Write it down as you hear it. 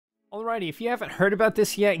Alrighty, if you haven't heard about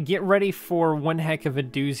this yet, get ready for one heck of a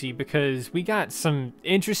doozy because we got some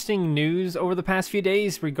interesting news over the past few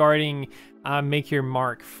days regarding Make Your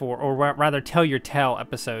Mark for, or rather Tell Your Tale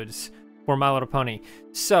episodes for My Little Pony.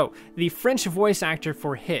 So, the French voice actor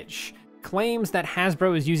for Hitch claims that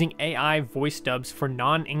Hasbro is using AI voice dubs for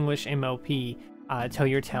non-English MLP Tell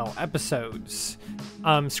Your Tale episodes.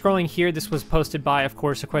 Scrolling here, this was posted by, of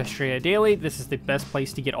course, Equestria Daily. This is the best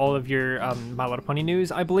place to get all of your My Little Pony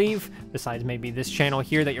news, I believe, besides maybe this channel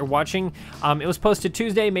here that you're watching. It was posted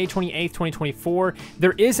Tuesday, May 28th, 2024.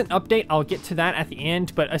 There is an update. I'll get to that at the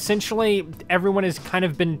end, but essentially, everyone has kind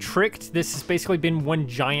of been tricked. This has basically been one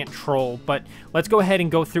giant troll, but let's go ahead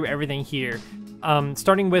and go through everything here.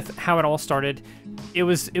 Starting with how it all started. It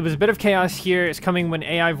was a bit of chaos here. It's coming when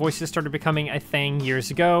AI voices started becoming a thing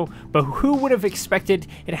years ago, but who would have expected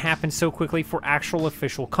it to happen so quickly for actual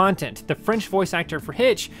official content? The French voice actor for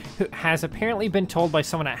Hitch who has apparently been told by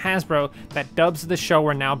someone at Hasbro that dubs of the show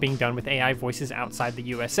are now being done with AI voices outside the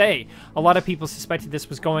USA. A lot of people suspected this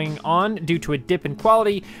was going on due to a dip in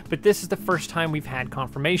quality, but this is the first time we've had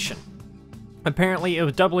confirmation. Apparently, it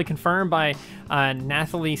was doubly confirmed by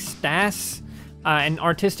Nathalie Stass, an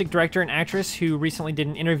artistic director and actress who recently did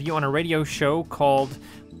an interview on a radio show called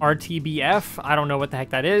RTBF. I don't know what the heck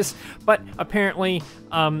that is, but apparently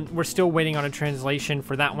we're still waiting on a translation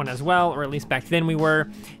for that one as well, or at least back then we were.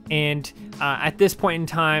 And at this point in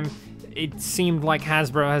time, it seemed like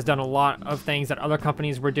Hasbro has done a lot of things that other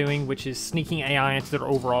companies were doing, which is sneaking AI into their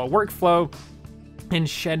overall workflow and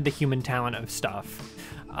shed the human talent of stuff.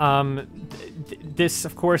 This,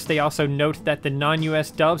 of course, they also note that the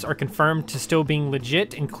non-US dubs are confirmed to still being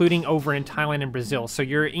legit, including over in Thailand and Brazil. So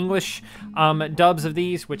your English dubs of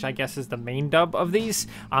these, which I guess is the main dub of these,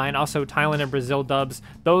 and also Thailand and Brazil dubs,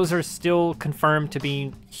 those are still confirmed to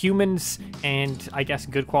be humans and I guess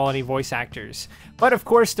good quality voice actors. But of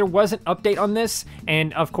course, there was an update on this,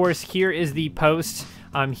 and of course, here is the post.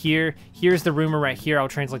 Here's the rumor right here. I'll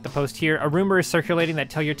translate the post here. A rumor is circulating that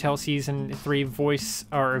Tell Your Tale Season 3 voice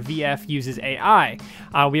or VF uses AI.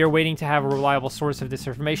 We are waiting to have a reliable source of this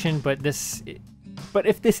information, but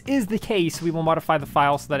if this is the case, we will modify the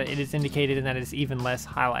file so that it is indicated and that it is even less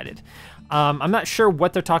highlighted. I'm not sure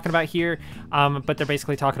what they're talking about here, but they're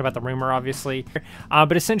basically talking about the rumor, obviously.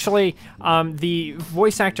 But essentially, the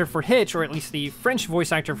voice actor for Hitch, or at least the French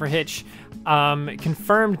voice actor for Hitch,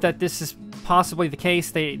 confirmed that this is possibly the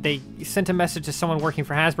case. They sent a message to someone working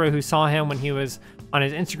for Hasbro who saw him when he was on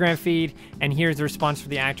his Instagram feed, and here's the response for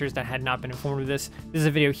the actors that had not been informed of this. This is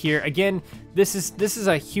a video here. Again, this is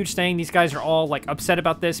a huge thing. These guys are all like upset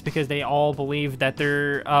about this because they all believe that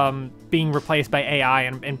they're being replaced by AI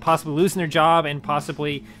and possibly losing their job and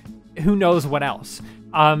possibly who knows what else.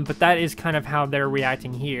 But that is kind of how they're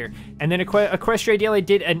reacting here. And then Equestria Daily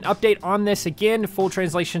did an update on this again. Full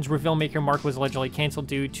translations reveal Make Your Mark was allegedly canceled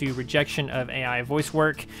due to rejection of AI voice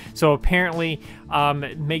work. So apparently,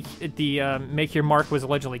 Make Your Mark was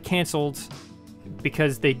allegedly canceled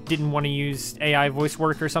because they didn't want to use AI voice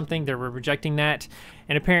work or something. They were rejecting that.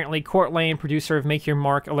 And apparently, Court Lane, producer of Make Your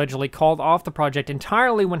Mark, allegedly called off the project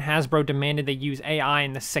entirely when Hasbro demanded they use AI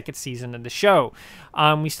in the second season of the show.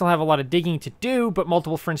 We still have a lot of digging to do, but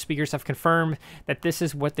multiple French speakers have confirmed that this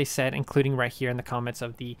is what they said, including right here in the comments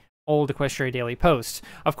of the old Equestria Daily post.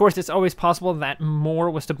 Of course, it's always possible that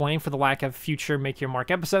Moore was to blame for the lack of future Make Your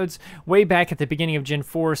Mark episodes. Way back at the beginning of Gen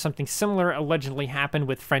 4, something similar allegedly happened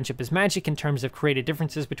with Friendship is Magic in terms of creative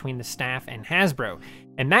differences between the staff and Hasbro.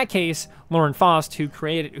 In that case, Lauren Faust,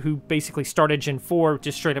 who basically started Gen 4,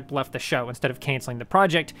 just straight up left the show. Instead of canceling the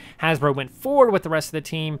project, Hasbro went forward with the rest of the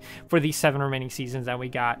team for the 7 remaining seasons that we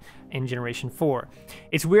got in Generation 4.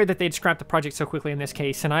 It's weird that they'd scrapped the project so quickly in this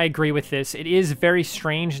case, and I agree with this. It is very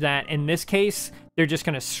strange that in this case, they're just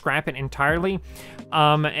going to scrap it entirely.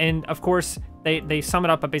 And of course, they sum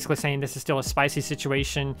it up by basically saying this is still a spicy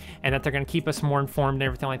situation and that they're going to keep us more informed and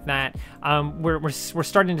everything like that. We're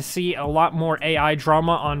starting to see a lot more AI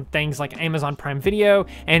drama on things like Amazon Prime Video,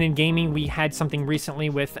 and in gaming we had something recently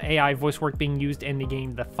with AI voice work being used in the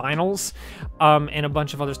game The Finals, and a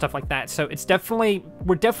bunch of other stuff like that. So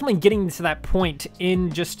we're definitely getting to that point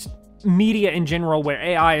in just media in general where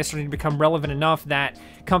AI is starting to become relevant enough that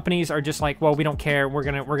companies are just like, well, we don't care, we're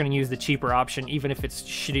gonna use the cheaper option. Even if it's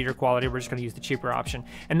shittier quality, we're just gonna use the cheaper option.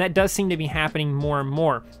 And that does seem to be happening more and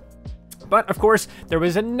more. But of course, there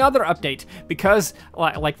was another update because,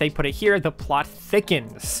 like they put it here, the plot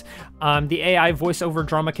thickens. The AI voiceover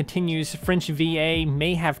drama continues. French VA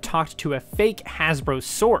may have talked to a fake Hasbro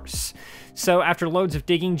source. So after loads of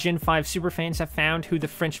digging, Gen 5 superfans have found who the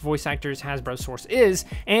French voice actor's Hasbro source is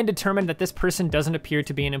and determined that this person doesn't appear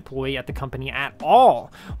to be an employee at the company at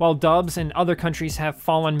all. While dubs in other countries have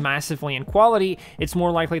fallen massively in quality, it's more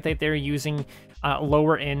likely that they're using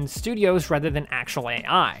lower-end studios rather than actual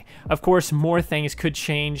AI. Of course, more things could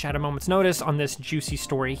change at a moment's notice on this juicy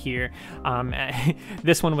story here.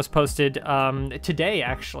 This one was posted today,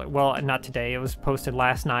 actually. Well, not today. It was posted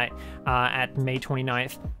last night at May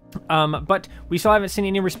 29th. But we still haven't seen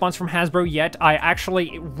any response from Hasbro yet. I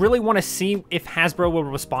actually really want to see if Hasbro will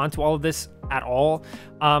respond to all of this at all.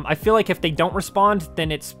 I feel like if they don't respond,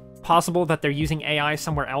 then it's possible that they're using AI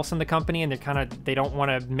somewhere else in the company, and they don't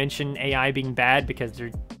want to mention AI being bad because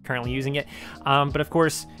they're currently using it. But of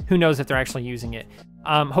course, who knows if they're actually using it.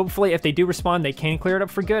 Hopefully, if they do respond, they can clear it up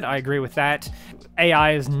for good. I agree with that.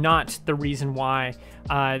 AI is not the reason why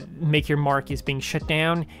Make Your Mark is being shut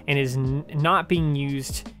down and is not being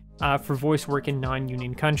used for voice work in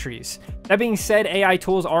non-union countries. That being said, AI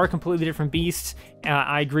tools are completely different beasts.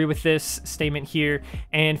 I agree with this statement here,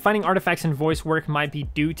 and finding artifacts in voice work might be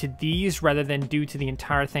due to these rather than due to the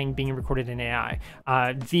entire thing being recorded in AI.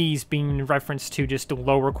 These being in reference to just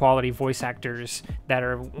lower quality voice actors that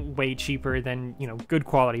are way cheaper than, good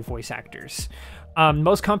quality voice actors.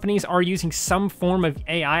 Most companies are using some form of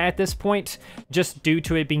AI at this point, just due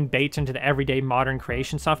to it being baked into the everyday modern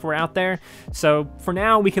creation software out there. So for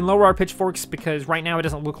now, we can lower our pitchforks because right now it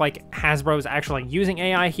doesn't look like Hasbro is actually using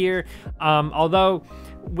AI here. Although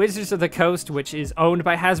Wizards of the Coast, which is owned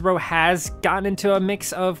by Hasbro, has gotten into a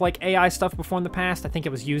mix of AI stuff before in the past. I think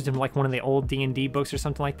it was used in one of the old D&D books or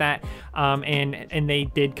something like that. And they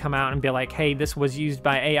did come out and be like, hey, this was used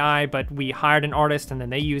by AI, but we hired an artist and then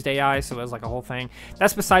they used AI, so it was like a whole thing.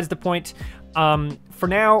 That's besides the point. For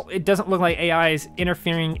now, it doesn't look like AI is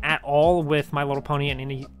interfering at all with My Little Pony in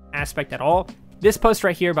any aspect at all. This post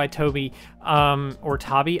right here by Toby, or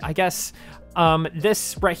Toby, I guess,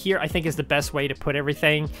 this right here, I think, is the best way to put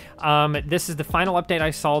everything. This is the final update I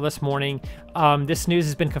saw this morning. This news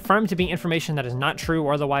has been confirmed to be information that is not true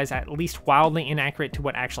or otherwise at least wildly inaccurate to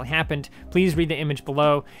what actually happened. Please read the image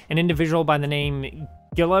below. An individual by the name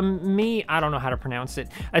Guillaume, I don't know how to pronounce it,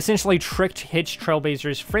 essentially tricked Hitch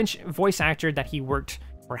Trailblazer's French voice actor that he worked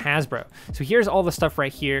for Hasbro. So here's all the stuff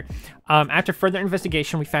right here. After further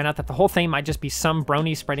investigation, we found out that the whole thing might just be some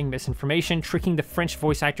brony spreading misinformation, tricking the French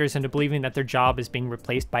voice actors into believing that their job is being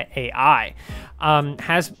replaced by AI.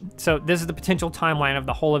 So this is the potential timeline of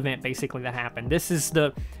the whole event basically that happened. This is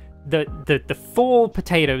the full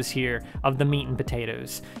potatoes here of the meat and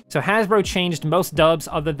potatoes. So Hasbro changed most dubs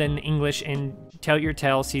other than English in Tell Your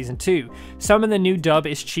Tale Season 2. Some of the new dub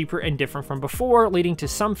is cheaper and different from before, leading to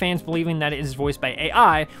some fans believing that it is voiced by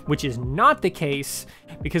AI, which is not the case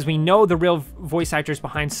because we know the real voice actors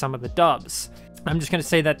behind some of the dubs. I'm just going to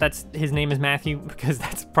say that his name is Matthew because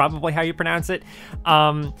that's probably how you pronounce it.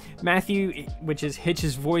 Matthew, which is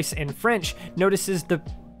Hitch's voice in French, notices the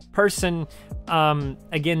person,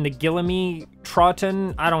 again, the Guillaume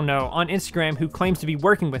Trotton, I don't know, on Instagram, who claims to be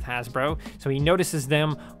working with Hasbro. So he notices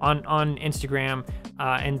them on Instagram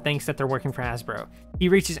and thinks that they're working for Hasbro. He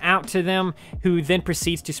reaches out to them, who then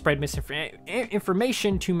proceeds to spread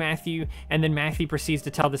misinformation to Matthew, and then Matthew proceeds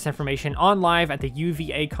to tell this information on live at the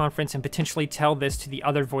UVA conference and potentially tell this to the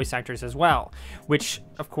other voice actors as well, which,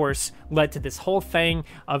 of course, led to this whole thing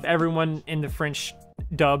of everyone in the French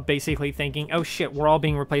dub basically thinking, oh shit, we're all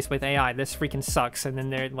being replaced with AI, this freaking sucks, and then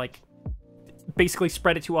they're like basically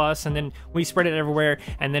spread it to us, and then we spread it everywhere,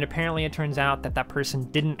 and then apparently it turns out that that person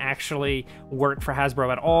didn't actually work for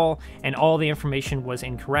Hasbro at all, and all the information was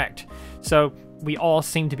incorrect. So we all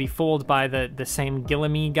seem to be fooled by the same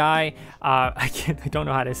Guillaume guy. I don't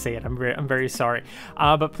know how to say it. I'm very sorry.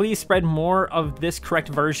 But please spread more of this correct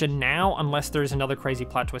version now, unless there's another crazy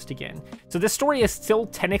plot twist again. So this story is still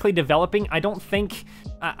technically developing. I don't think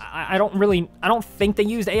they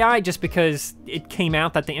used AI just because it came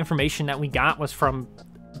out that the information that we got was from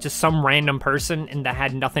just some random person and that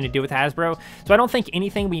had nothing to do with Hasbro. So I don't think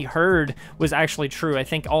anything we heard was actually true. I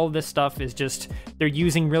think all of this stuff is just, they're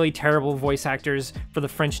using really terrible voice actors for the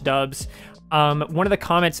French dubs. One of the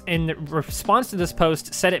comments in response to this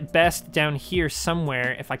post said it best down here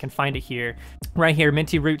somewhere, if I can find it here. Right here,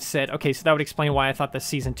 Minty Roots said, okay, so that would explain why I thought the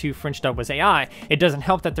Season 2 French dub was AI. It doesn't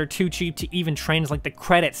help that they're too cheap to even translate the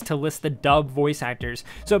credits to list the dub voice actors.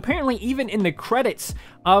 So apparently even in the credits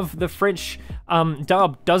of the French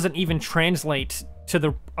dub doesn't even translate to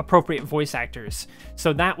the appropriate voice actors.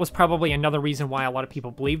 So that was probably another reason why a lot of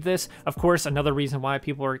people believe this. Of course, another reason why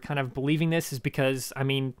people are kind of believing this is because, I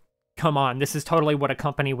mean, come on, this is totally what a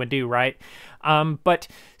company would do, right? But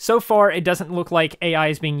so far, it doesn't look like AI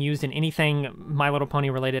is being used in anything My Little Pony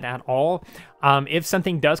related at all. If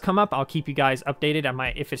something does come up, I'll keep you guys updated. I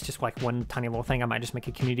might, if it's just like one tiny little thing, I might just make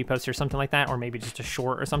a community post or something like that, or maybe just a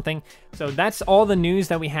short or something. So that's all the news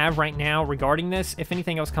that we have right now regarding this. If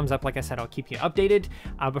anything else comes up, like I said, I'll keep you updated.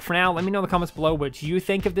 But for now, let me know in the comments below what you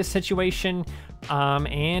think of this situation.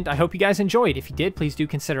 And I hope you guys enjoyed. If you did, please do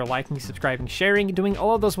consider liking, subscribing, sharing, and doing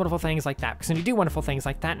all of those wonderful things like that. Because when you do wonderful things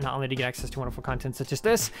like that, not only do you get access to wonderful content such as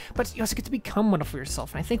this, but you also get to become wonderful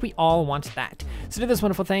yourself. And I think we all want that. So do those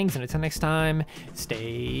wonderful things, and until next time,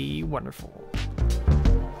 stay wonderful.